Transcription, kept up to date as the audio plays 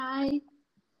Hi.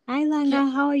 Hi,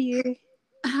 Langa. How are you?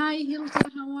 Hi,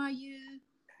 Hilda. How are you?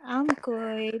 I'm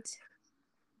good.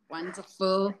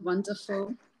 Wonderful,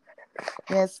 wonderful.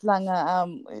 Yes,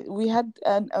 Langa. We had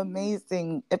an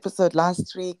amazing episode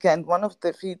last week, and one of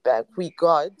the feedback we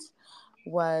got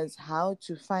was how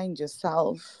to find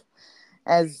yourself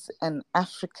as an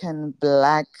African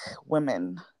Black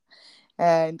woman.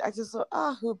 And I just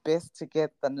thought, who best to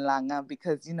get than Langa?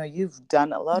 Because, you've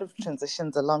done a lot of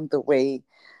transitions along the way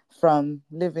from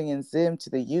living in Zim to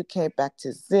the UK, back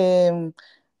to Zim,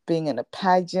 being in a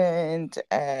pageant,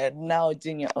 and now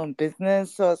doing your own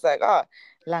business. So I was like,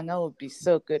 Langa would be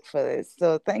so good for this.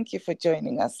 So thank you for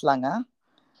joining us, Langa.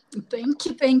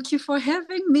 Thank you for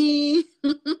having me.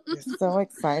 We're so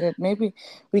excited. Maybe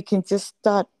we can just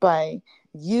start by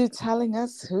you telling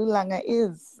us who Langa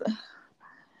is.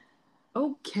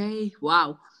 Okay,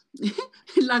 wow.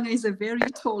 Langa is a very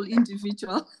tall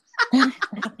individual.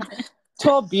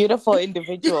 Tall, beautiful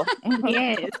individual.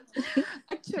 Yes.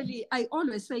 Actually, I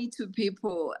always say to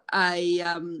people,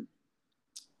 I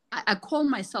call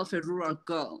myself a rural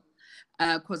girl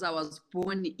because I was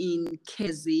born in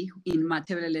Kezi in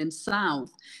Matebeleland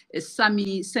South, a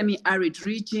semi-arid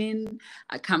region.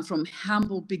 I come from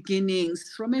humble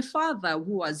beginnings from a father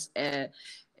who was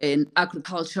an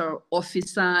agriculture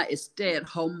officer, a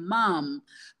stay-at-home mom.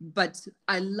 But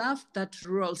I love that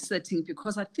rural setting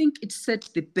because I think it set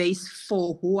the base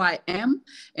for who I am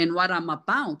and what I'm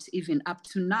about, even up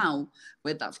to now.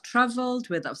 Whether I've traveled,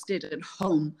 whether I've stayed at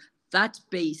home, that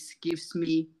base gives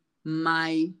me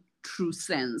my true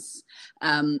sense.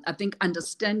 I think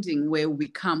understanding where we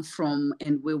come from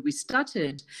and where we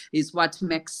started is what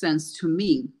makes sense to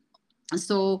me.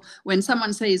 So when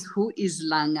someone says, who is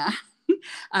Langa?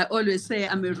 I always say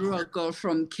I'm a rural girl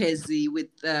from Kezi with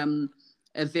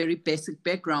a very basic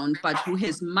background, but who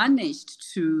has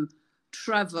managed to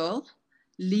travel,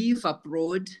 live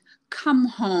abroad, come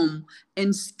home,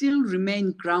 and still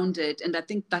remain grounded. And I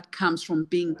think that comes from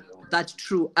being that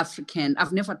true African.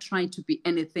 I've never tried to be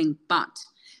anything but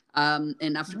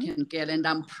an African girl, and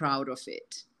I'm proud of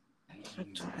it.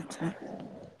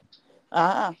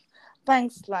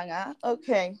 Thanks, Langa.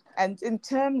 Okay. And in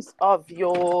terms of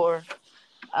your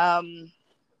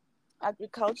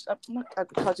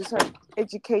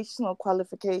educational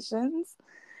qualifications.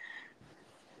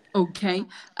 Okay.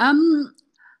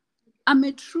 I'm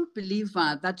a true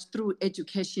believer that through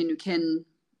education you can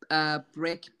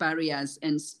break barriers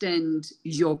and stand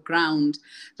your ground.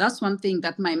 That's one thing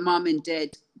that my mom and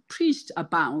dad preached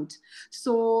about.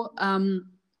 So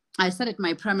I started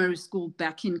my primary school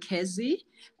back in Kezi,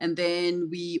 and then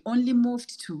we only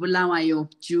moved to Bulawayo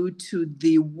due to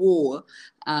the war.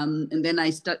 And then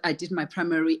I did my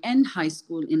primary and high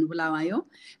school in Bulawayo,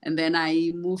 and then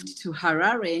I moved to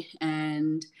Harare,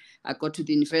 and I got to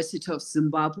the University of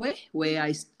Zimbabwe,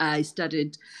 where I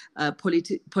studied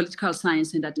political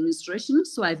science and administration.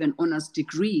 So I have an honors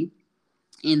degree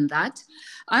in that.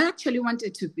 I actually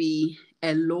wanted to be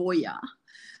a lawyer.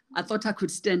 I thought I could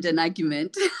stand an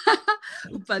argument,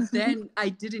 but then I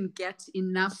didn't get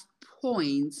enough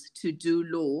points to do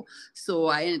law. So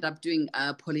I ended up doing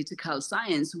political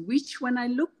science, which when I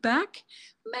look back,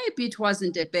 maybe it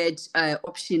wasn't a bad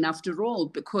option after all,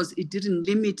 because it didn't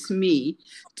limit me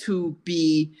to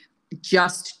be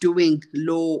just doing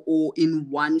law or in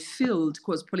one field,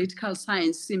 because political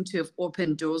science seemed to have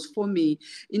opened doors for me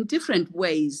in different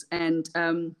ways. And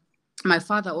my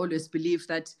father always believed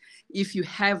that if you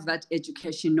have that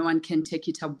education, no one can take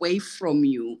it away from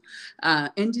you.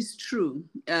 And it's true.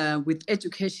 With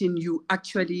education, you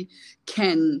actually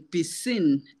can be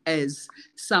seen as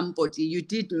somebody. You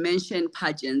did mention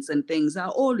pageants and things. I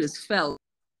always felt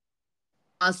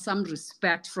some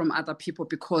respect from other people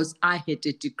because I had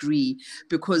a degree.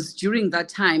 Because during that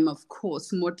time, of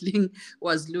course, modeling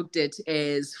was looked at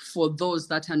as for those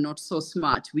that are not so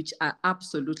smart, which I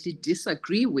absolutely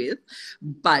disagree with.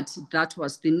 But that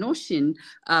was the notion.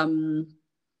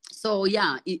 So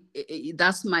yeah,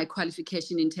 that's my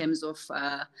qualification in terms of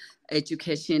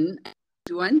education.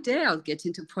 One day I'll get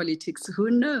into politics.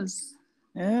 Who knows?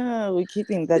 We're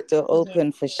keeping that door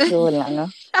open for sure,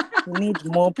 Langa. We need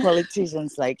more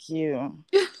politicians like you.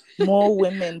 More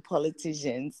women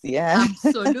politicians, yeah.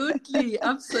 Absolutely.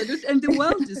 And the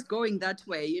world is going that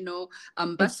way,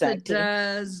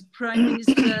 ambassadors, prime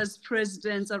ministers,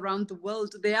 presidents around the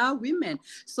world, they are women.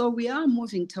 So we are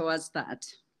moving towards that.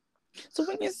 So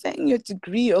when you're saying your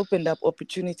degree opened up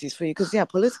opportunities for you, because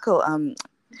political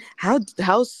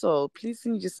how so? Please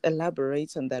can you just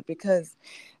elaborate on that? Because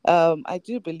I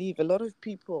do believe a lot of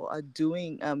people are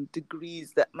doing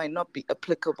degrees that might not be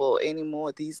applicable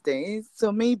anymore these days.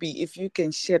 So maybe if you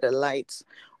can shed a light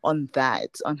on that,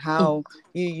 on how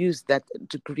you use that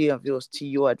degree of yours to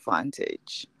your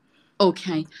advantage?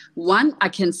 Okay. One, I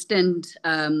can stand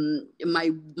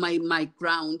my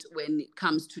ground when it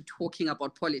comes to talking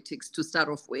about politics to start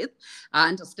off with. I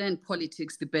understand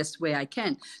politics the best way I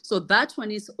can. So that one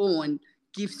is on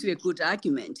gives you a good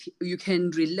argument. You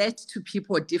can relate to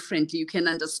people differently. You can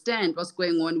understand what's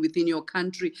going on within your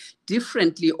country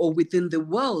differently or within the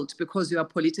world because you are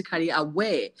politically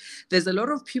aware. There's a lot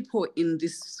of people in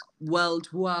this world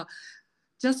who are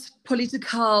just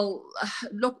political,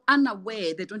 look,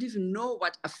 unaware. They don't even know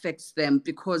what affects them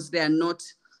because they are not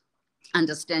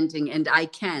understanding, and I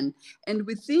can. And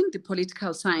within the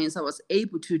political science, I was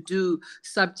able to do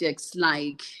subjects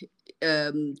like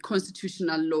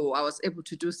constitutional law. I was able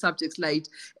to do subjects like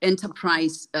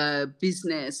enterprise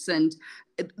business, and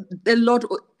a lot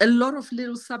of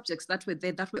little subjects that were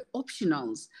there that were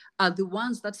optionals are the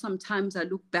ones that sometimes I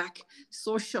look back.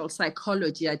 Social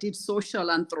psychology, I did social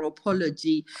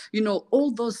anthropology,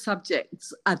 all those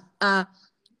subjects are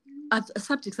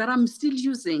subjects that I'm still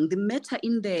using. The meta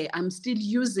in there, I'm still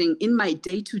using in my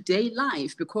day-to-day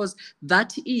life because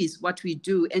that is what we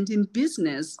do. And in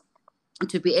business,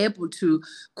 to be able to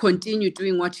continue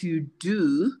doing what you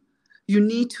do, you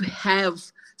need to have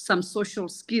some social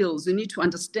skills. You need to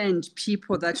understand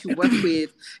people that you work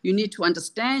with. You need to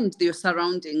understand your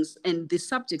surroundings. And the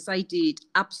subjects I did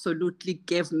absolutely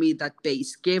gave me that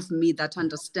base, gave me that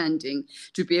understanding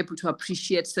to be able to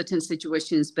appreciate certain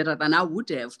situations better than I would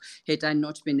have had I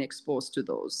not been exposed to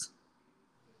those.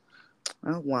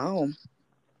 Oh, wow.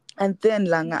 And then,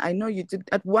 Langa, I know you did.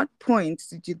 At what point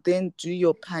did you then do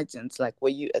your pageants? Like, were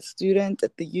you a student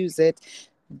at the UZ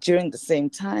during the same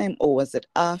time, or was it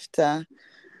after?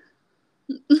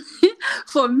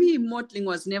 For me, modeling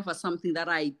was never something that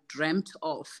I dreamt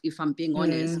of, if I'm being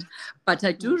honest. But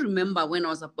I do remember when I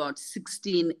was about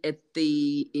 16 at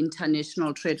the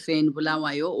International Trade Fair in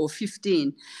Bulawayo, or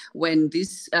 15, when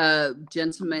this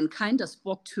gentleman kind of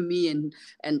spoke to me,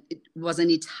 and it was an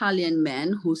Italian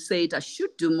man who said I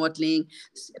should do modeling.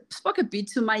 Spoke a bit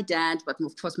to my dad, but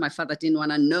of course my father didn't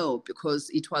want to know because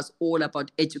it was all about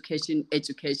education,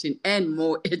 and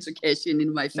more education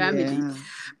in my family. Yeah.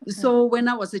 So when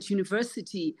I was at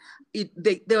university,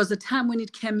 there was a time when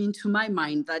it came into my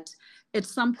mind that at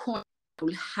some point I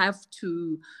will have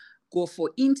to go for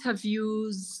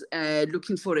interviews,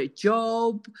 looking for a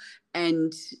job,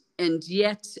 and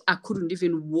yet I couldn't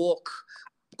even walk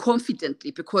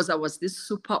confidently because I was this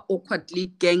super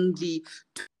awkwardly gangly.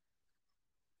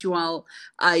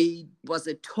 I was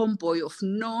a tomboy of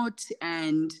note,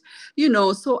 and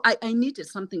so I needed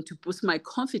something to boost my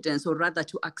confidence, or rather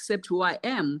to accept who I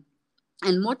am.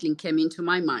 And modeling came into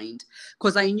my mind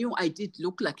because I knew I did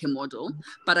look like a model,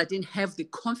 but I didn't have the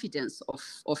confidence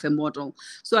of a model.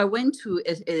 So I went to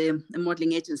a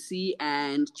modeling agency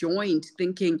and joined,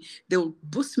 thinking they'll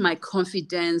boost my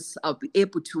confidence. I'll be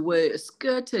able to wear a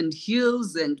skirt and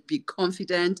heels and be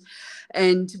confident.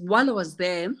 And while I was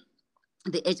there,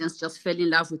 the agents just fell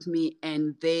in love with me,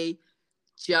 and they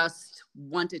just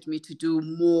wanted me to do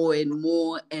more and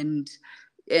more. And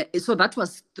so that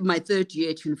was my third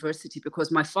year at university,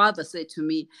 because my father said to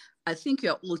me, I think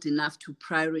you're old enough to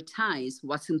prioritize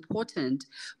what's important.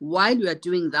 While you are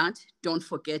doing that, don't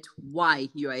forget why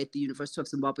you are at the University of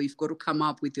Zimbabwe. You've got to come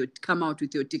out with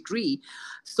your degree.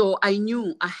 So I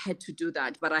knew I had to do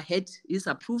that, but I had his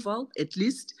approval at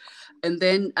least. And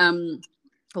then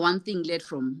one thing led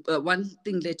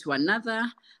to another.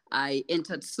 I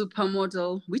entered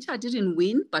Supermodel, which I didn't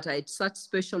win, but I had such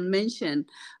special mention.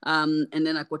 And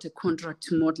then I got a contract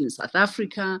to model in South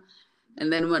Africa.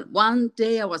 And then one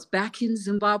day I was back in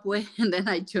Zimbabwe, and then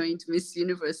I joined Miss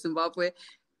Universe Zimbabwe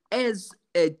as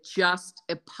just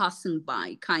a passing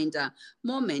by kind of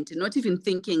moment, and not even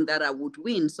thinking that I would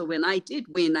win. So when I did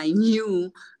win, I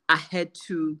knew I had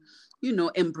to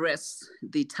embrace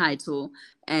the title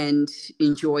and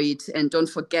enjoy it. And don't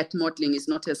forget, modeling is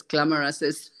not as glamorous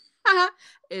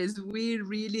as we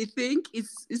really think.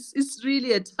 It's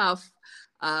really a tough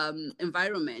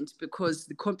environment because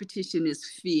the competition is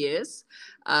fierce.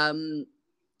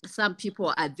 Some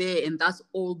people are there and that's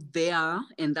all they are,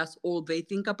 and that's all they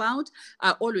think about.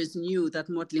 I always knew that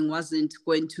modeling wasn't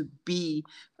going to be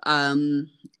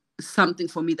something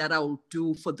for me that I will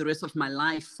do for the rest of my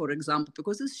life, for example,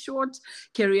 because it's short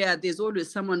career. There's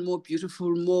always someone more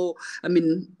beautiful, more,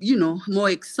 more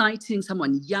exciting,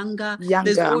 someone younger.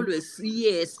 There's always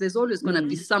going to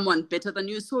be someone better than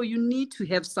you. So you need to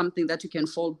have something that you can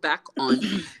fall back on.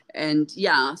 And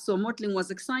yeah, so modeling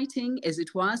was exciting as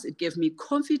it was. It gave me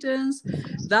confidence.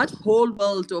 That whole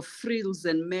world of frills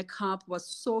and makeup was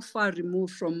so far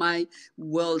removed from my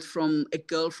world, from a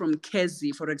girl from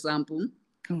Kezi, for example.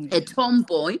 A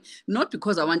tomboy, not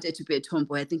because I wanted to be a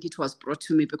tomboy. I think it was brought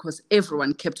to me because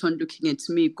everyone kept on looking at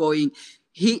me going,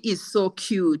 he is so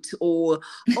cute, or,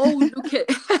 oh, look at...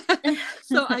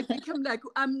 So I became like,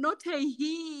 I'm not a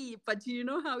he, but you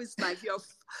know how it's like,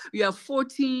 you're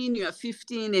 14, you're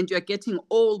 15, and you're getting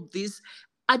all this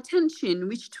attention,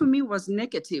 which to me was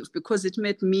negative because it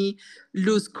made me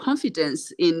lose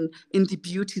confidence in the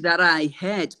beauty that I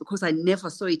had, because I never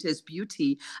saw it as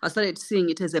beauty. I started seeing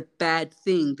it as a bad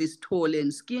thing, this tall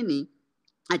and skinny.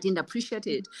 I didn't appreciate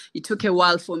it. It took a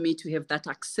while for me to have that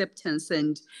acceptance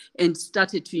and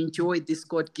started to enjoy this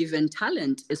God-given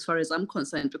talent as far as I'm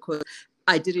concerned, because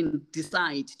I didn't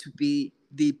decide to be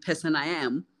the person I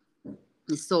am.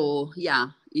 So yeah,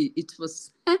 it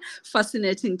was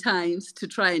fascinating times to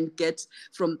try and get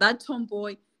from that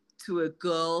tomboy to a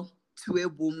girl to a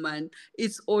woman.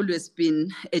 It's always been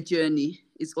a journey.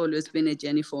 It's always been a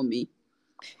journey for me.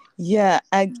 Yeah,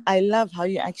 I love how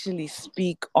you actually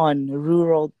speak on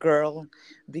rural girl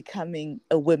becoming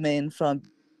a woman from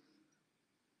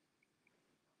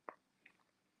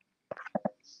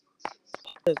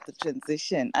the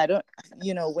transition. I don't,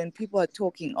 when people are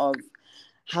talking of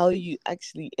how you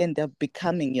actually end up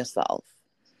becoming yourself.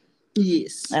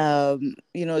 Yes.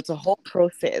 It's a whole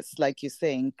process, like you're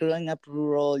saying, growing up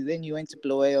rural, then you went to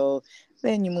Bulawayo,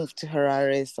 then you moved to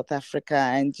Harare, South Africa,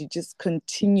 and you just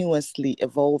continuously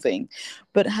evolving.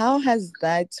 But how has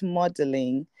that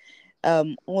modeling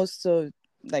also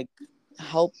like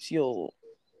helped your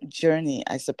journey,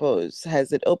 I suppose?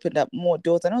 Has it opened up more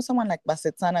doors? I know someone like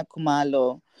Basetsana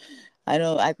Kumalo,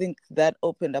 I think that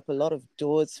opened up a lot of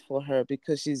doors for her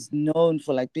because she's known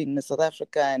for like being Miss South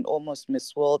Africa and almost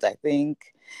Miss World, I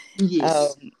think.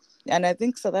 Yes. And I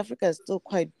think South Africa is still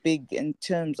quite big in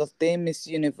terms of their Miss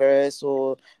Universe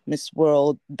or Miss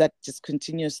World that just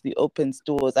continuously opens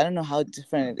doors. I don't know how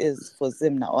different it is for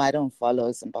Zim now. I don't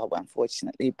follow Zimbabwe,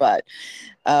 unfortunately, but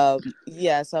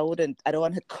yeah, so I don't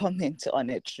want to comment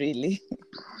on it really.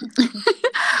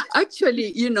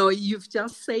 Actually, you've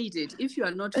just said it. If you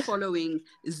are not following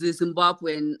the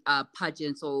Zimbabwean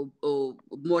pageants or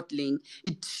modeling,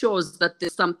 it shows that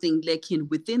there's something lacking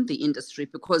within the industry,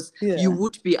 because you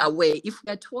would be aware. If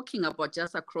we're talking about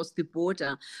just across the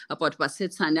border, about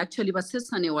Basetsane, actually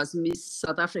Basetsane was Miss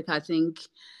South Africa, I think,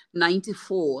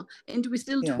 94, and we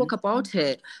still talk about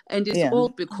her, and it's all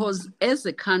because as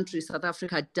a country, South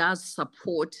Africa does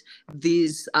support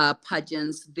these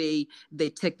pageants. They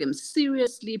take them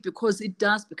seriously because it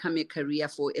does become a career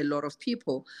for a lot of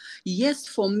people. Yes,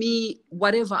 for me,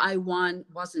 whatever I won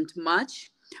wasn't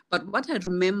much, but what I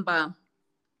remember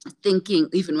thinking,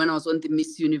 even when I was on the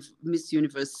Miss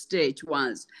Universe stage,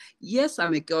 was, yes,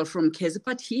 I'm a girl from Kezi,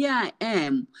 but here I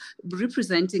am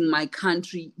representing my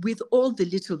country with all the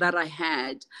little that I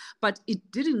had. But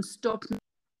it didn't stop me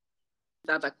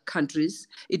with other countries.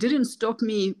 It didn't stop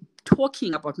me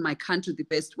talking about my country the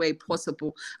best way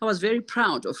possible. I was very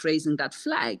proud of raising that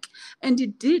flag, and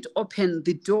it did open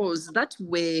the doors that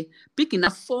were big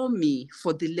enough for me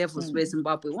for the levels where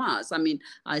Zimbabwe was. I mean,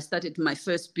 I started my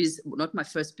first business, not my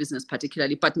first business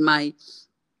particularly, but my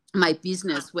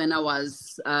business when I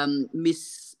was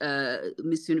Miss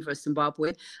Universe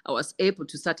Zimbabwe. I was able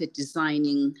to start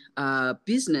designing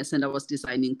business, and I was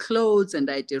designing clothes, and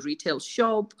I had a retail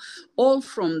shop, all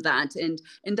from that.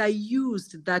 And I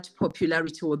used that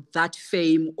popularity or that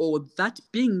fame or that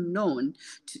being known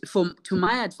to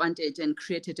my advantage, and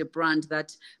created a brand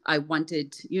that I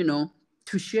wanted,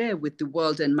 to share with the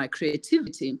world and my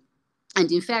creativity.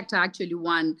 And in fact, I actually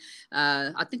won,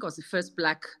 I think I was the first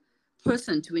Black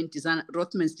person to win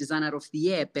Rothman's Designer of the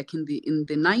Year back in the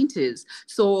 90s.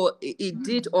 So it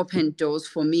did open doors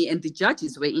for me, and the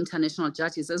judges were international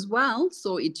judges as well.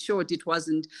 So it showed it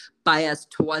wasn't biased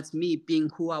towards me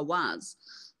being who I was.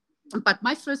 But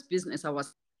my first business, I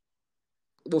was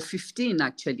 15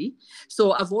 actually.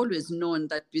 So I've always known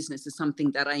that business is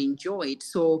something that I enjoyed.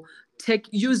 So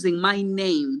using my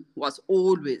name was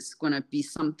always going to be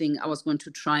something I was going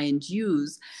to try and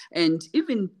use. And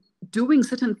even doing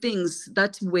certain things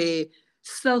that were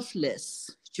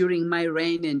selfless during my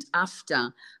reign and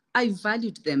after, I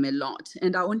valued them a lot,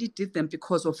 and I only did them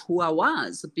because of who I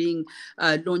was,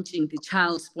 launching the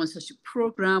child sponsorship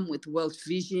program with World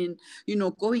Vision,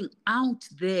 going out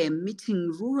there,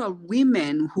 meeting rural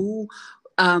women who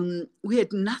we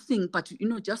had nothing but,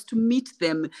 just to meet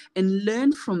them and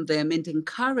learn from them and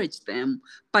encourage them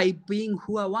by being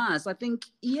who I was. I think,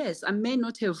 yes, I may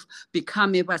not have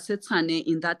become a Basetsane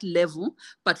in that level,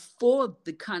 but for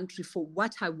the country, for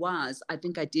what I was, I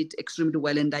think I did extremely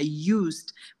well, and I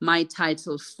used my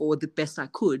title for the best I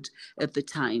could at the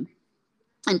time.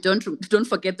 And don't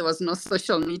forget, there was no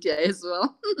social media as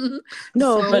well.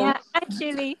 No, but Yeah,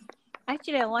 actually,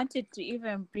 I wanted to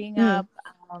even bring up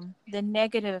the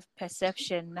negative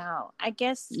perception now. I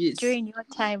guess Yes. during your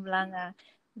time, Langa,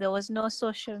 there was no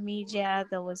social media,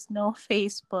 there was no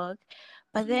Facebook.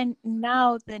 But then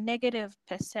now the negative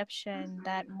perception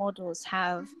that models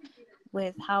have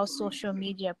with how social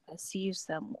media perceives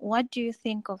them. What do you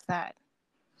think of that?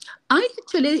 I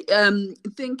actually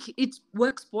think it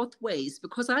works both ways,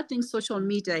 because I think social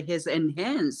media has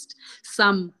enhanced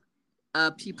some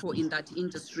people in that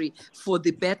industry for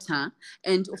the better.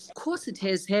 And of course, it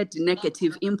has had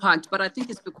negative impact, but I think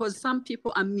it's because some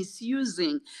people are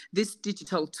misusing this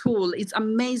digital tool. It's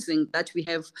amazing that we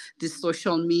have this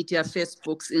social media,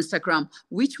 Facebooks, Instagram,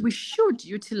 which we should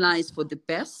utilize for the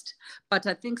best. But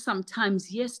I think sometimes,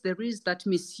 yes, there is that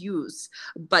misuse.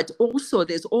 But also,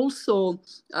 there's also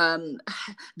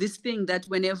this thing that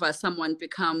whenever someone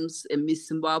becomes a Miss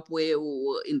Zimbabwe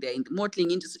or in the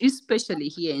modeling industry, especially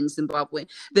here in Zimbabwe,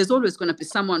 there's always going to be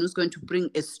someone who's going to bring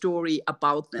a story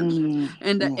about them.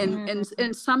 And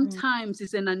sometimes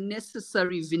it's an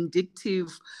unnecessary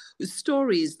vindictive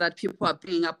stories that people are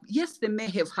bringing up. Yes, they may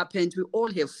have happened. We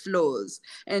all have flaws,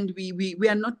 and we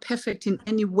are not perfect in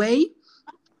any way.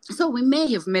 So we may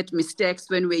have made mistakes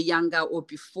when we're younger or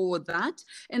before that.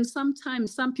 And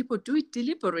sometimes some people do it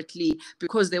deliberately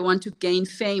because they want to gain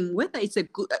fame, whether it's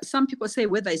some people say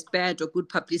whether it's bad or good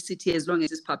publicity, as long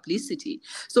as it's publicity.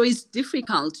 So it's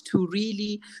difficult to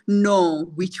really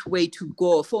know which way to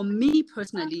go. For me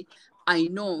personally, I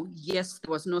know, yes,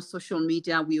 there was no social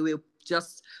media. We were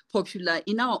just popular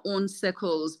in our own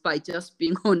circles by just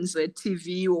being on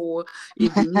ZTV or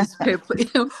in the newspaper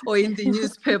or in the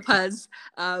newspapers,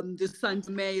 the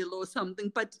Sunday Mail or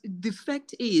something. But the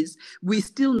fact is, we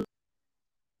still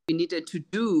we needed to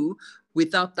do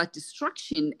without that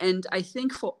distraction. And I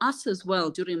think for us as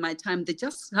well, during my time, there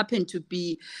just happened to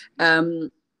be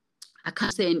I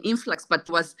can't say an influx, but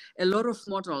was a lot of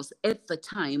models at the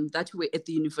time that were at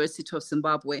the University of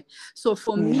Zimbabwe. So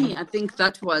for me, I think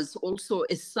that was also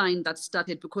a sign that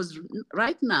started, because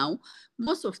right now,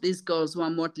 most of these girls who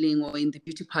are modeling or in the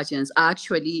beauty pageants are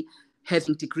actually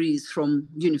having degrees from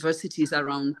universities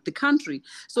around the country.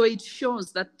 So it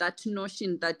shows that that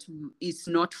notion that is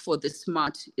not for the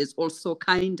smart is also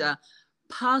kind of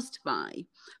passed by,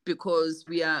 because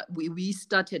we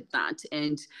started that,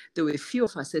 and there were a few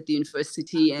of us at the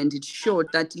university, and it showed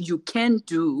that you can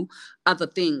do other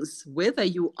things. Whether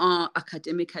you are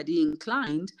academically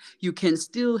inclined, you can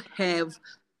still have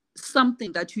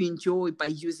something that you enjoy by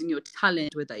using your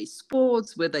talent, whether it's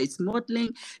sports, whether it's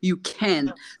modeling, you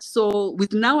can. So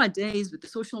with nowadays, with the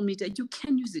social media, you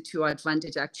can use it to your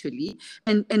advantage actually,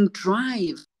 and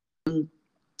drive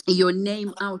your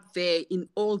name out there in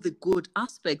all the good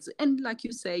aspects. And like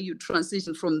you say, you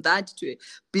transition from that to a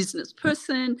business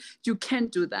person. You can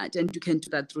do that, and you can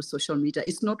do that through social media.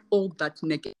 It's not all that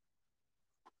negative.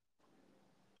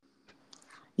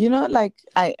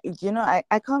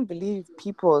 I can't believe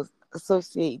people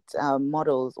associate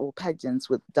models or pageants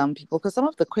with dumb people, because some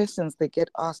of the questions they get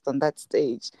asked on that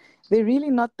stage, they're really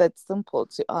not that simple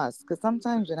to ask. Because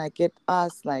sometimes when I get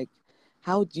asked, like,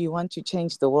 how do you want to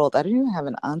change the world? I don't even have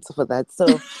an answer for that.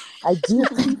 So I do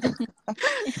think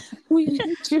we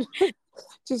need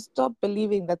to stop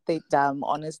believing that they're dumb,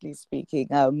 honestly speaking.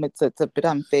 It's a bit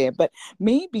unfair. But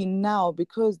maybe now,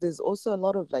 because there's also a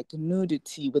lot of like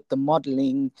nudity with the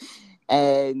modeling,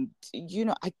 and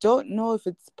I don't know if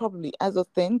it's probably as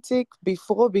authentic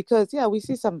before, because we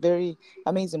see some very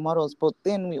amazing models, but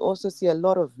then we also see a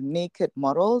lot of naked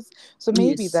models. So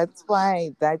maybe Yes. that's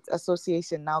why that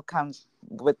association now comes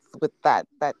with that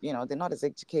they're not as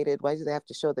educated. Why do they have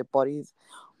to show their bodies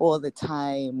all the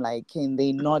time? Like, can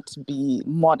they not be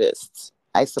modest,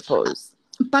 I suppose?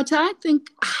 But I think,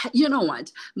 you know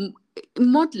what,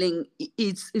 modeling,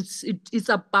 it's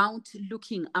about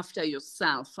looking after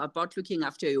yourself, about looking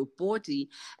after your body.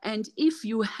 And if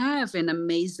you have an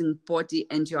amazing body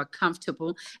and you are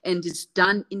comfortable and it's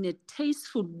done in a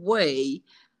tasteful way,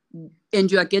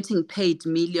 and you are getting paid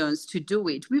millions to do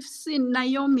it. We've seen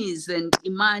Naomi's and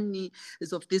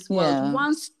Imani's of this world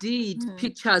once did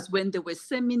pictures when they were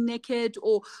semi-naked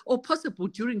or possible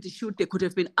during the shoot they could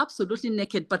have been absolutely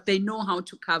naked, but they know how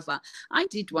to cover. I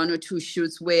did 1 or 2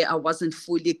 shoots where I wasn't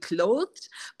fully clothed,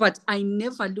 but I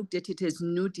never looked at it as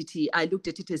nudity. I looked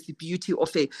at it as the beauty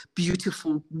of a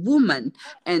beautiful woman.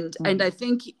 And I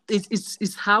think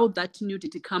it's how that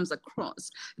nudity comes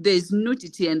across. There's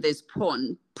nudity and there's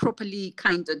porn, properly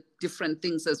kind of different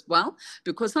things as well,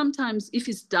 because sometimes if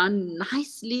it's done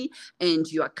nicely and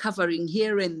you are covering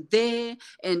here and there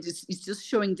and it's just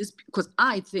showing this, because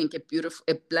I think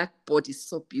a black body is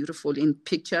so beautiful in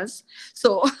pictures,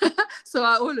 so so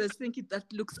I always think that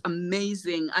looks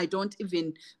amazing. I don't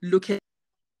even look at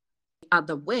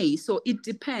other way. So it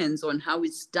depends on how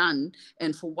it's done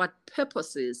and for what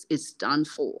purposes it's done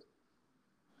for.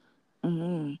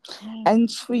 And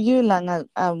for you, Langa,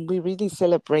 we're really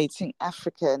celebrating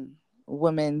African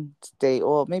Women's Day,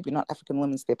 or maybe not African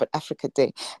Women's Day, but Africa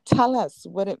Day. Tell us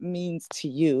what it means to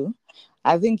you.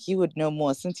 I think you would know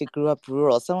more since you grew up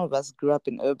rural. Some of us grew up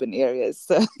in urban areas,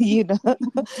 so you know.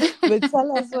 But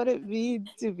tell us what it means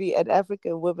to be an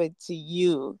African woman to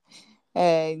you.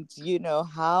 And, you know,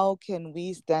 how can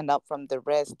we stand up from the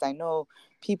rest? I know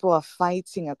people are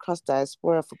fighting across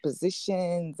diaspora for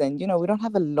positions, and, you know, we don't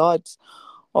have a lot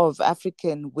of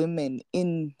African women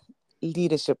in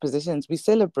leadership positions. We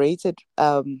celebrated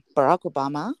Barack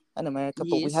Obama in America,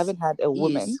 but we haven't had a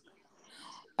woman.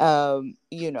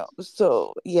 You know,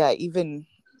 so yeah, even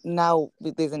now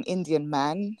there's an Indian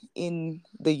man in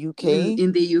the UK.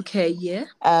 In the UK, yeah.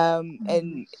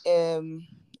 And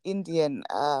Indian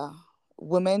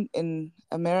women in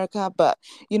America. But,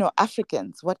 you know,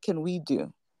 Africans, what can we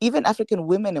do? Even African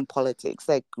women in politics,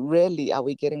 like, rarely are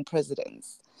we getting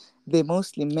presidents. They're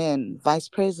mostly men. Vice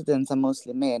presidents are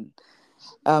mostly men.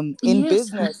 In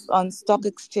business, on stock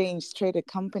exchange, traded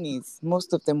companies,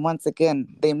 most of them, once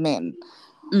again, they're men.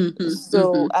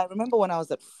 So I remember when I was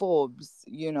at Forbes,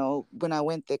 you know, when I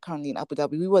went there currently in Abu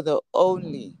Dhabi, we were the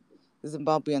only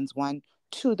Zimbabweans. 1,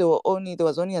 2, there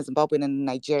was only a Zimbabwean and a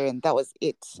Nigerian. That was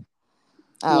it.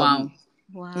 Wow.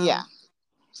 Yeah.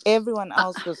 Everyone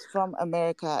else was from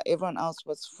America. Everyone else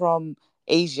was from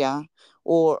Asia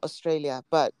or Australia.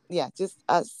 But yeah, just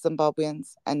us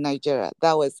Zimbabweans and Nigeria.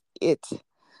 That was it.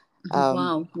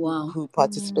 Wow. Who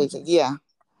participated. Yeah.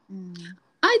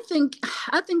 I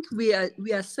think we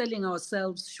are selling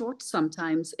ourselves short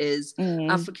sometimes as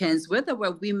Africans, whether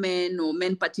we're women or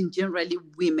men, but in generally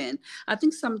women. I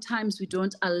think sometimes we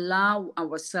don't allow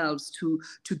ourselves to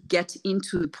get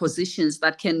into the positions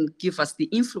that can give us the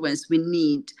influence we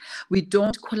need. We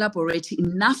don't collaborate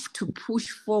enough to push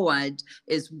forward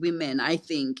as women, I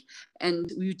think.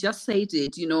 And you just said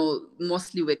it, you know,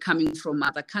 mostly we're coming from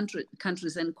other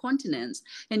countries and continents.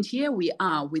 And here we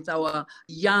are with our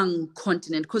young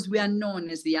continent, because we are known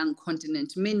as the young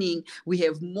continent, meaning we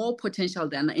have more potential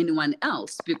than anyone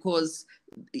else because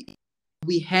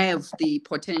we have the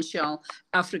potential.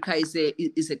 Africa is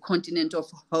a continent of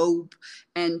hope.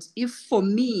 And if for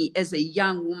me, as a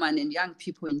young woman and young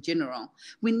people in general,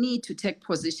 we need to take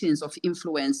positions of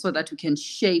influence so that we can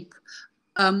shape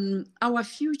our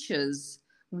futures,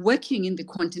 working in the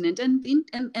continent and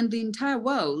the entire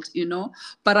world, you know.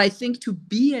 But I think to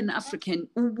be an African,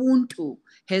 Ubuntu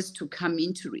has to come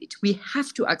into it. We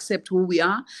have to accept who we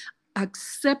are,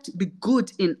 accept the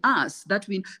good in us, that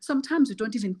we sometimes we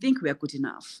don't even think we are good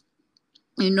enough.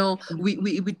 You know, we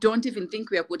don't even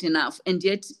think we are good enough. And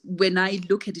yet, when I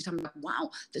look at it, I'm like, wow,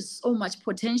 there's so much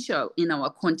potential in our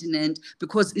continent,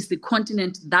 because it's the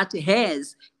continent that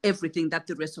has everything that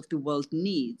the rest of the world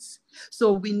needs.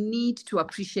 So we need to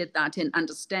appreciate that and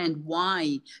understand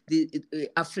why the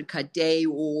Africa Day,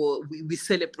 or we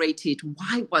celebrate it.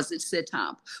 Why was it set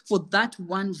up? For that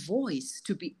one voice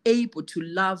to be able to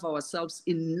love ourselves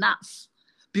enough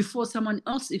before someone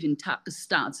else even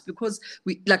starts. Because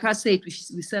we, like I said, we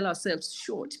sell ourselves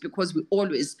short because we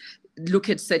always look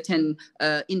at certain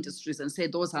industries and say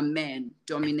those are men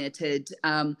dominated,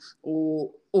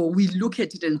 or we look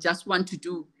at it and just want to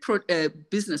do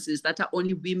businesses that are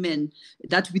only women,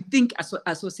 that we think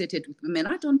associated with women.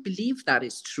 I don't believe that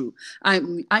is true. I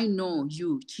know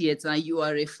you, Chieta, you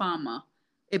are a farmer,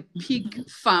 a pig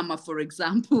farmer, for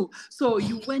example. So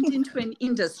you went into an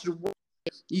industry where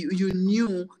you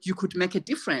knew you could make a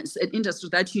difference, an industry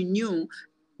that you knew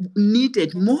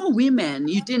needed more women.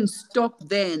 You didn't stop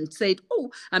there and said, oh,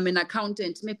 I'm an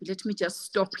accountant, maybe let me just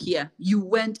stop here. You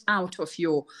went out of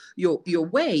your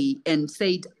way and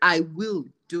said, I will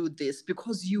do this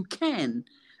because you can.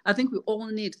 I think we all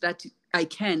need that I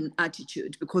can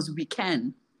attitude, because we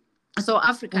can. So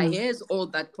Africa has all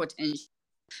that potential.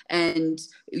 And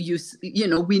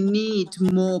we need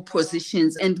more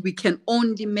positions, and we can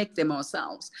only make them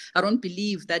ourselves. I don't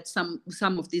believe that some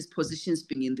of these positions,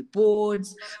 being in the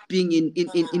boards, being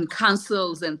in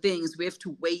councils and things, we have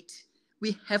to wait.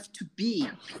 We have to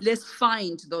let's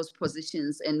find those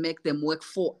positions and make them work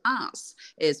for us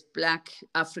as Black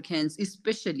Africans,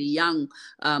 especially young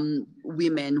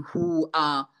women who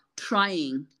are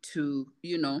trying to,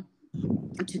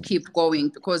 to keep going,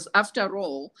 because after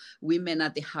all, women are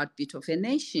the heartbeat of a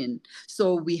nation.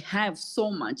 So we have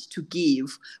so much to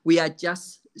give. We are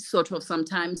just sort of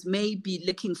sometimes maybe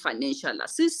lacking financial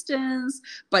assistance,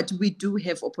 but we do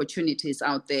have opportunities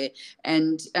out there,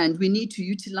 and we need to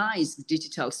utilize the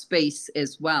digital space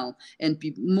as well and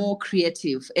be more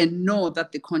creative and know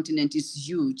that the continent is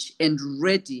huge and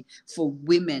ready for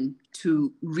women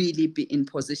to really be in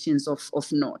positions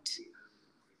of note.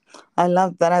 I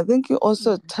love that. I think you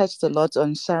also touched a lot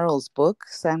on Cheryl's book,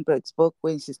 Sandberg's book,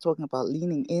 when she's talking about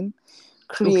leaning in,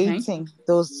 creating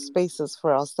those spaces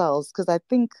for ourselves. Because I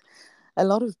think a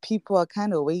lot of people are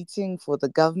kind of waiting for the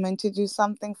government to do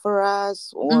something for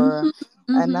us, or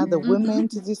another woman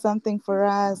to do something for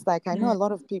us. Like, I know a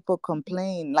lot of people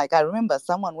complain. Like, I remember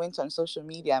someone went on social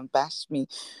media and bashed me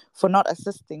for not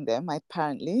assisting them,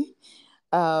 apparently.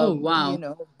 Oh,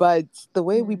 wow. But the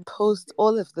way we post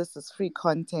all of this is free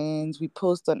content. We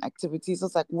post on activities.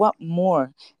 It's like, what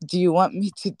more do you want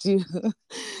me to do?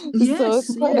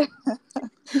 Yes, but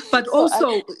So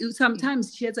also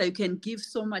sometimes, Cheta, you can give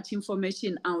so much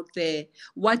information out there.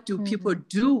 What do people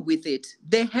do with it?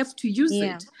 They have to use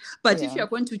it. But if you're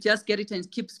going to just get it and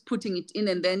keep putting it in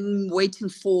and then waiting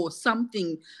for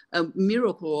something, a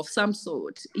miracle of some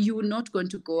sort, you're not going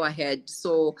to go ahead.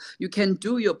 So you can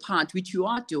do your part, which you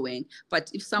are doing.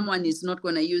 But if someone is not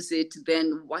going to use it,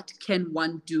 then what can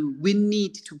one do? We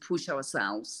need to push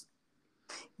ourselves.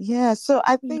 Yeah, so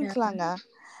I think, Langa,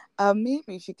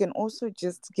 maybe if you can also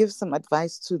just give some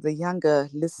advice to the younger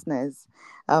listeners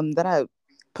that are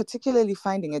particularly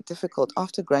finding it difficult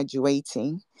after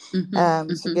graduating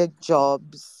to get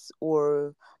jobs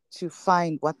or to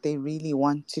find what they really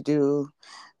want to do.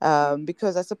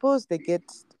 Because I suppose they get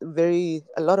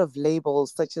a lot of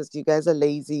labels, such as you guys are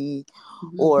lazy,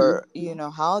 or,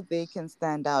 how they can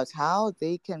stand out, how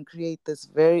they can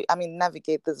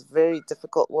navigate this very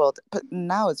difficult world. But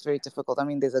now it's very difficult. I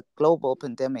mean, there's a global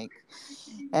pandemic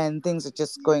and things are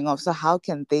just going off. So how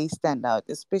can they stand out,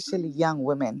 especially young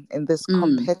women in this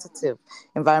competitive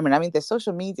environment? I mean, there's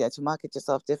social media to market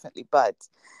yourself differently, but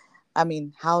I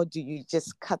mean, how do you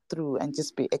just cut through and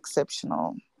just be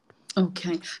exceptional?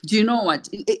 Okay. Do you know what?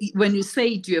 When you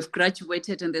say you have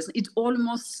graduated and it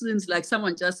almost seems like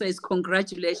someone just says,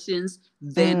 congratulations,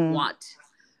 then what?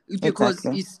 Because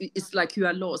it's like you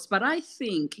are lost. But I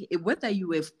think whether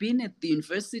you have been at the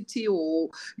university or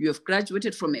you have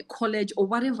graduated from a college or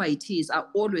whatever it is, I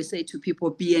always say to people,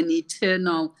 be an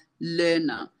eternal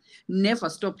learner. Never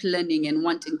stop learning and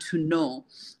wanting to know.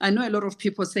 I know a lot of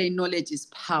people say knowledge is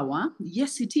power.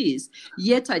 Yes, it is.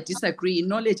 Yet I disagree.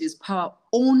 Knowledge is power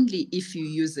only if you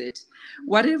use it.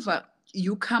 Whatever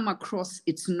you come across,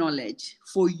 it's knowledge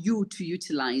for you to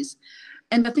utilize.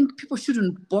 And I think people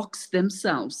shouldn't box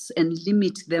themselves and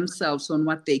limit themselves on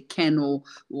what they can or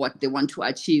what they want to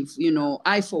achieve.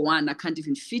 I, for one, I can't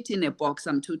even fit in a box.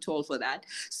 I'm too tall for that.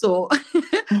 So,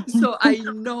 so I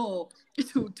know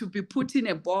to be put in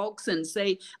a box and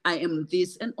say, I am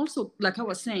this. And also, like I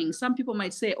was saying, some people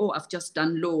might say, oh, I've just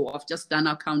done law, I've just done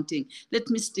accounting. Let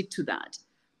me stick to that.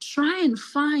 Try and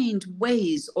find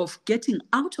ways of getting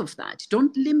out of that.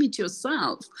 Don't limit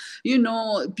yourself.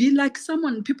 Be like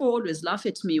someone. People always laugh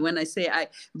at me when I say I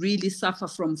really suffer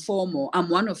from FOMO. I'm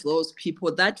one of those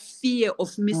people. That fear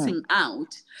of missing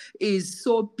out is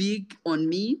so big on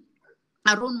me.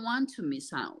 I don't want to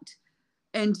miss out.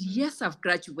 And yes, I've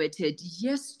graduated.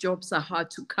 Yes, jobs are hard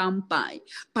to come by.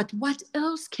 But what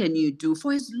else can you do?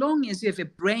 For as long as you have a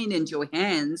brain and your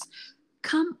hands,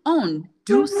 come on,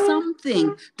 do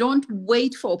something. Don't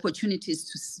wait for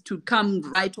opportunities to come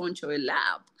right onto your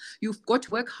lap. You've got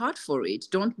to work hard for it.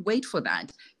 Don't wait for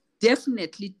that.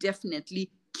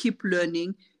 Definitely keep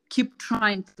learning, keep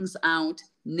trying things out,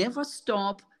 never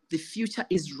stop. The future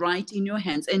is right in your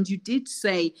hands. And you did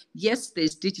say, yes,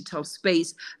 there's digital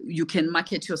space. You can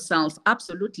market yourself.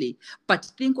 Absolutely.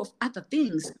 But think of other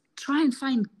things. Try and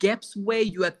find gaps where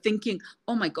you are thinking,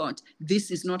 oh my God,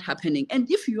 this is not happening.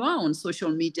 And if you are on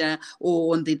social media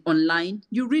or on the online,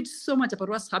 you read so much about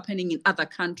what's happening in other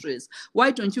countries.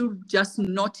 Why don't you just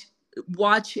not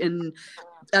watch and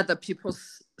other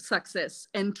people's success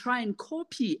and try and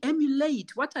copy,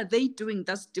 emulate. What are they doing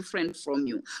that's different from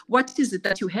you? What is it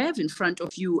that you have in front of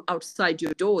you outside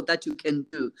your door that you can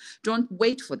do? Don't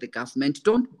wait for the government.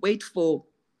 Don't wait for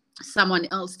someone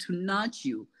else to nudge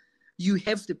you. You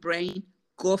have the brain,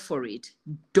 go for it.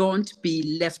 Don't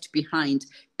be left behind.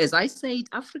 As I said,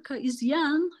 Africa is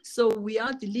young, so we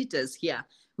are the leaders here.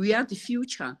 We are the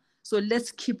future. So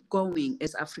let's keep going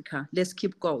as Africa. Let's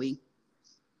keep going.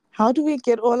 How do we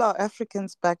get all our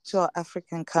Africans back to our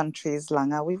African countries,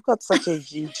 Langa? We've got such a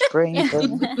huge brain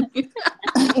drain.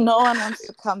 No one wants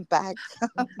to come back.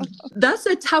 That's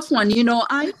a tough one. You know,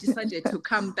 I decided to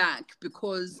come back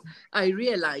because I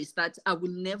realized that I will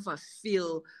never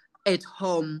feel at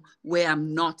home where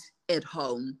I'm not at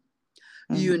home.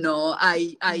 You know,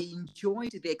 I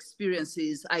enjoyed the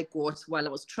experiences I got while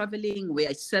I was traveling, where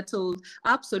I settled.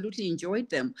 Absolutely enjoyed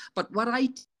them. But what I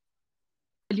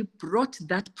brought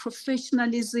that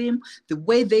professionalism, the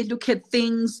way they look at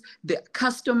things, the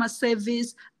customer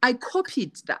service, I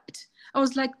copied that. I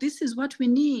was like, this is what we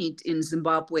need in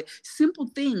Zimbabwe. Simple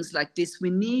things like this we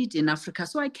need in Africa.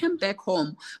 So I came back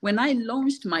home. When I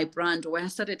launched my brand, or I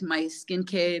started my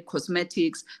skincare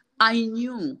cosmetics, I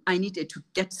knew I needed to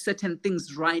get certain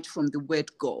things right from the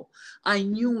word go. I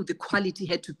knew the quality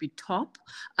had to be top.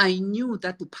 I knew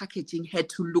that the packaging had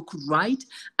to look right.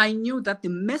 I knew that the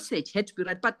message had to be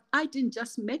right. But I didn't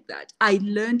just make that. I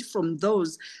learned from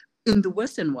those in the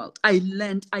Western world. I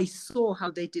saw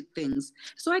how they did things.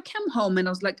 So I came home and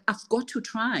I was like, I've got to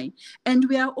try. And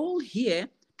we are all here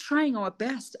trying our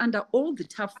best under all the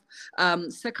tough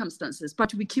circumstances,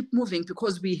 but we keep moving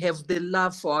because we have the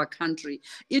love for our country.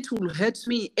 It will hurt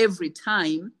me every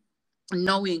time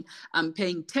knowing I'm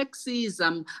paying taxes,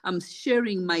 I'm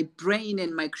sharing my brain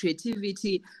and my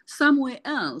creativity somewhere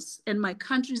else, and my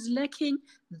country's lacking.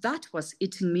 That was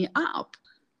eating me up.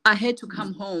 I had to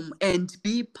come home and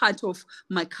be part of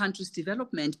my country's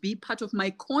development, be part of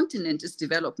my continent's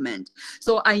development.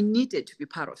 So I needed to be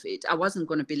part of it. I wasn't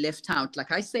going to be left out.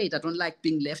 Like I said, I don't like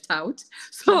being left out.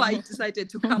 So I decided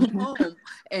to come home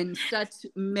and start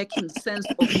making sense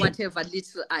of whatever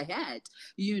little I had,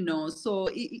 you know. So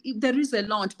there is a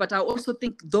lot, but I also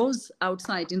think those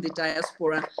outside in the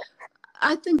diaspora,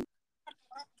 I think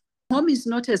home is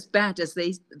not as bad as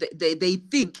they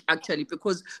think, actually,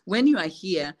 because when you are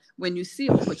here, when you see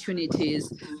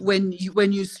opportunities, when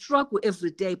you struggle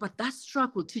every day, but that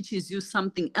struggle teaches you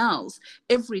something else.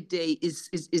 Every day is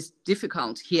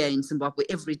difficult here in Zimbabwe,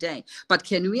 every day. But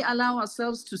can we allow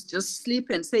ourselves to just sleep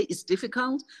and say it's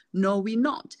difficult? No, we're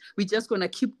not. We're just going to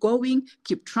keep going,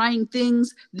 keep trying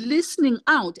things, listening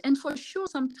out. And for sure,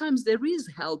 sometimes there is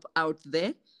help out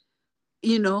there,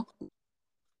 you know.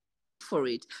 For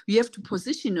it, you have to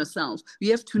position yourself,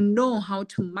 you have to know how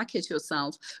to market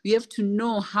yourself, you have to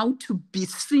know how to be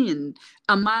seen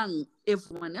among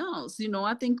everyone else. You know,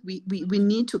 I think we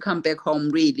need to come back home.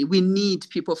 Really, we need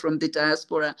people from the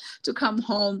diaspora to come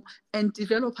home and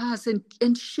develop us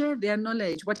and share their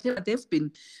knowledge, whatever they've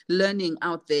been learning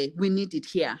out there. We need it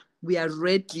here. We are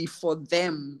ready for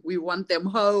them. We want them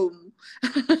home.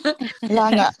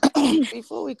 Langa,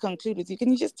 before we conclude with you,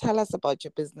 can you just tell us about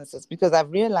your businesses? Because I've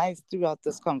realized throughout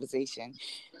this conversation,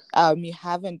 you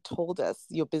haven't told us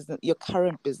your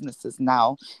current businesses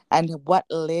now, and what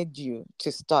led you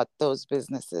to start those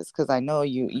businesses. Because I know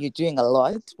you're doing a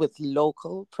lot with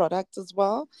local products as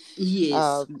well.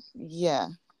 Yes. Yeah.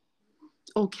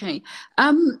 Okay.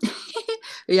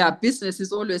 Yeah, business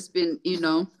has always been, you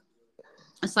know,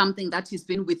 something that has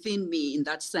been within me in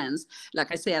that sense.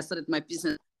 Like I say, I started my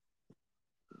business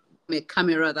with a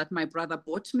camera that my brother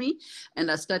bought me,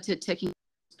 and I started taking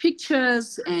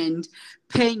pictures and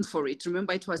paying for it.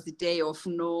 Remember, it was the day of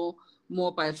no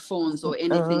mobile phones or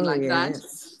anything like that.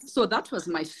 So that was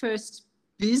my first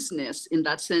business in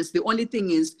that sense. The only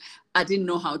thing is I didn't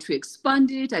know how to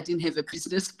expand it. I didn't have a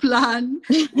business plan.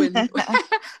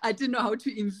 I didn't know how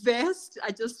to invest. I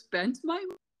just spent my.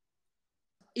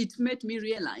 It made me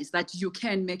realize that you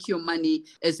can make your money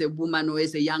as a woman or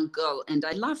as a young girl. And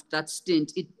I loved that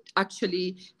stint. It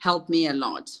actually helped me a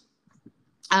lot.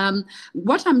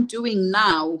 What I'm doing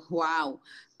now, wow.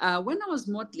 When I was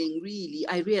modeling, really,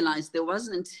 I realized there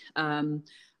wasn't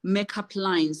makeup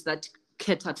lines that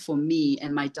catered for me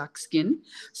and my dark skin.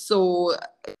 So,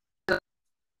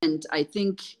 and I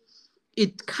think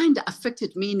it kind of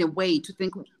affected me in a way to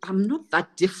think, I'm not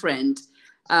that different.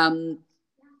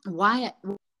 Why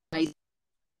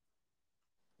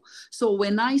So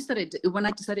when I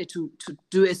decided to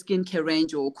do a skincare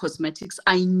range or cosmetics,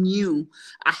 I knew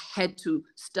I had to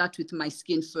start with my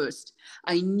skin first.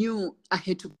 I knew I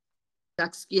had to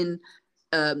dark skin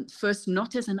first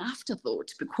not as an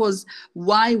afterthought, because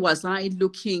why was I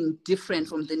looking different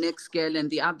from the next girl and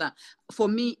the other? For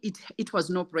me, it was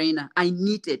no brainer. I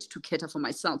needed to cater for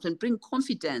myself and bring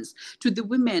confidence to the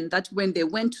women that when they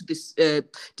went to this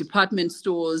department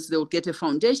stores, they'll get a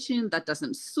foundation that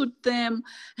doesn't suit them.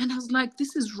 And I was like,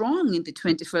 this is wrong in the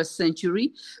 21st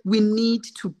century. We need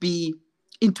to be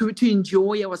to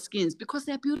enjoy our skins because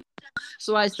they're beautiful.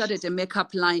 So I started a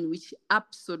makeup line, which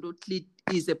absolutely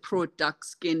is a pro-dark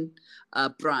skin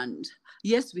brand.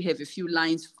 Yes, we have a few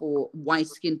lines for white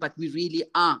skin, but we really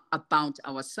are about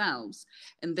ourselves.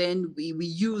 And then we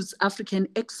use African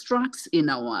extracts in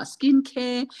our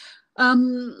skincare.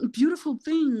 Beautiful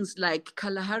things like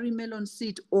Kalahari melon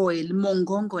seed oil,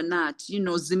 mongongo nut,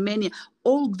 zimenia.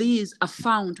 All these are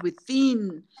found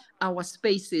within our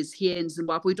spaces here in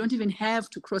Zimbabwe. We don't even have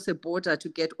to cross a border to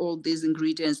get all these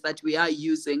ingredients that we are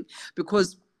using,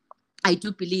 because I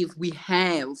do believe we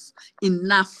have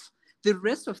enough. The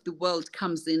rest of the world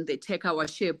comes in, they take our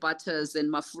shea butters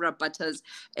and mafura butters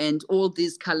and all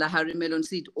these Kalahari melon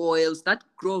seed oils that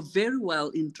grow very well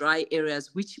in dry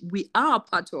areas, which we are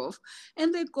part of.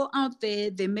 And they go out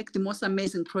there, they make the most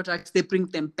amazing products, they bring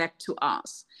them back to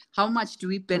us. How much do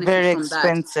we benefit from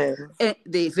expensive. that?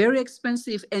 They're very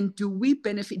expensive. And do we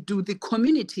benefit? Do the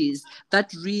communities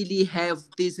that really have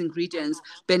these ingredients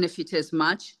benefit as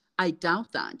much? I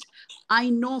doubt that. I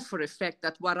know for a fact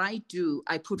that what I do,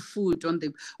 I put food on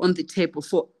the table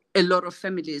for a lot of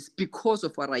families because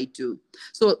of what I do.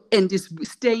 So, and it's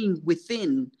staying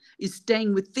within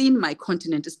my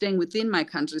continent, it's staying within my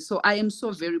country. So I am so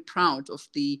very proud of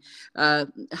the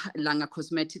Langa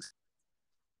Cosmetics.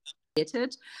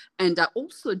 And I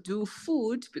also do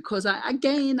food because I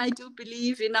do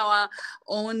believe in our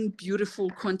own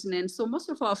beautiful continent. So most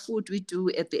of our food we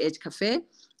do at the Edge Cafe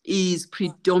is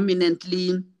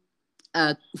predominantly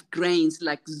grains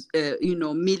like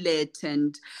millet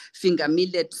and finger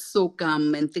millet,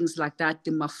 sorghum and things like that,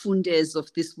 the mafundes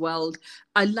of this world.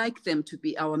 I like them to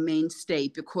be our mainstay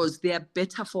because they are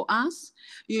better for us.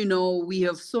 We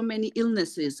have so many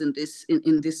illnesses in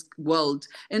this world,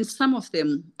 and some of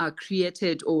them are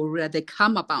created or they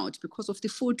come about because of the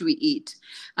food we eat.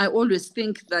 I always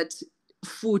think that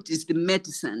food is the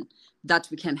medicine that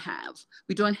we can have.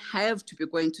 We don't have to be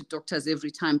going to doctors every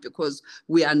time because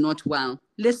we are not well.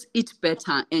 Let's eat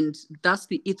better. And that's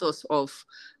the ethos of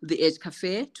the Edge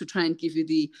Cafe, to try and give you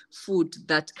the food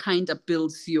that kind of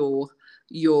builds your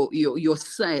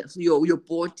cells, your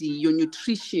body, your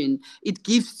nutrition. It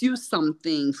gives you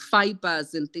something,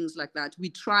 fibers and things like that.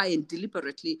 We try and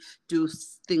deliberately do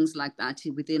things like that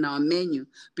within our menu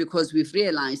because we've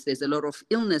realized there's a lot of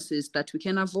illnesses that we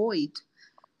can avoid.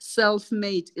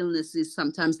 Self-made illnesses,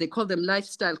 sometimes they call them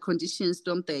lifestyle conditions,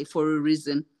 don't they, for a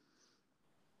reason?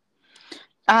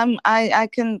 I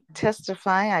can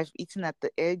testify. I've eaten at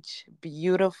the Edge,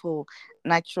 beautiful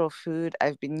natural food.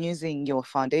 I've been using your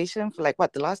foundation for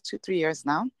the last 2-3 years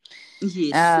now.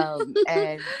 Yes.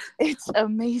 And it's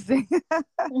amazing.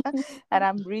 And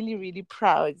I'm really, really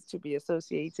proud to be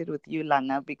associated with you,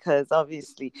 Langa, because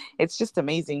obviously it's just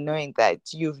amazing knowing that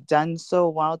you've done so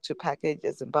well to package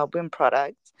a Zimbabwean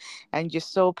product and you're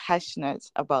so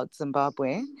passionate about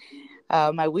Zimbabwe.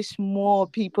 I wish more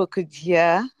people could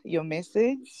hear your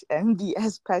message and be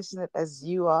as passionate as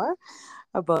you are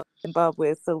about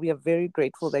Zimbabwe. So we are very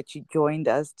grateful that you joined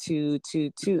us to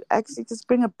actually just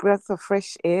bring a breath of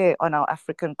fresh air on our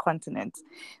African continent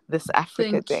this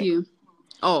Africa Day. Thank you.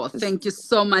 Oh, thank you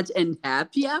so much, and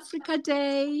happy Africa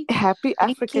Day. Happy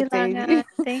Africa Day. Langa.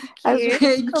 Thank you. As we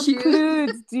Thank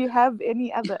conclude, do you have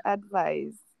any other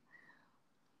advice?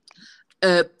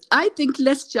 I think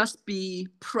let's just be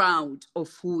proud of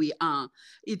who we are.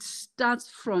 It starts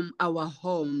from our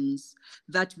homes,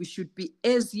 that we should be,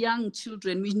 as young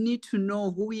children, we need to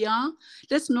know who we are.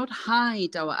 Let's not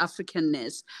hide our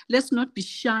Africanness. Let's not be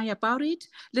shy about it.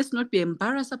 Let's not be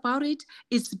embarrassed about it.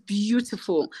 It's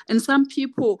beautiful. And some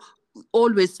people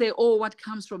always say, oh, what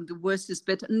comes from the worst is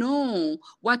better. No,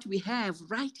 what we have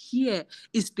right here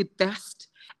is the best.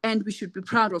 And we should be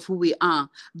proud of who we are.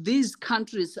 These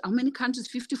countries, how many countries?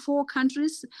 54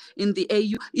 countries in the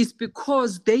AU, is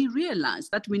because they realize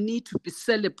that we need to be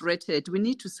celebrated. We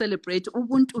need to celebrate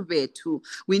Ubuntu Betu.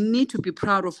 We need to be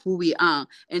proud of who we are.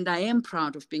 And I am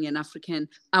proud of being an African.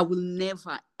 I will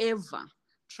never, ever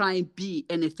try and be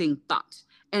anything but.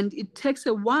 And it takes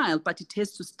a while, but it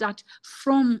has to start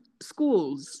from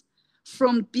schools,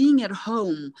 from being at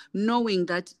home, knowing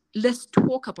that let's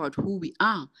talk about who we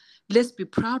are. Let's be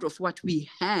proud of what we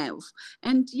have.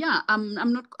 And yeah,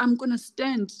 I'm gonna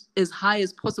stand as high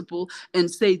as possible and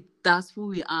say that's who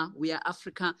we are. We are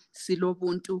Africa, Silo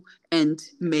Buntu, and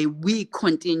may we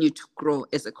continue to grow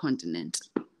as a continent.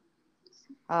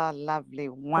 Ah, lovely,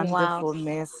 Wow. wonderful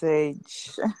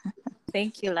message.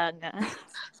 Thank you, Langa.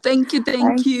 Thank you, thank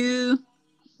Thanks, you.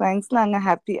 thanks, Langa.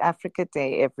 Happy Africa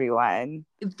Day, everyone.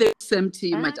 The same to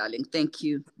you, my Bye. darling. Thank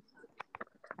you.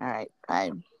 All right,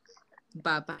 bye.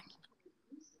 Bye-bye.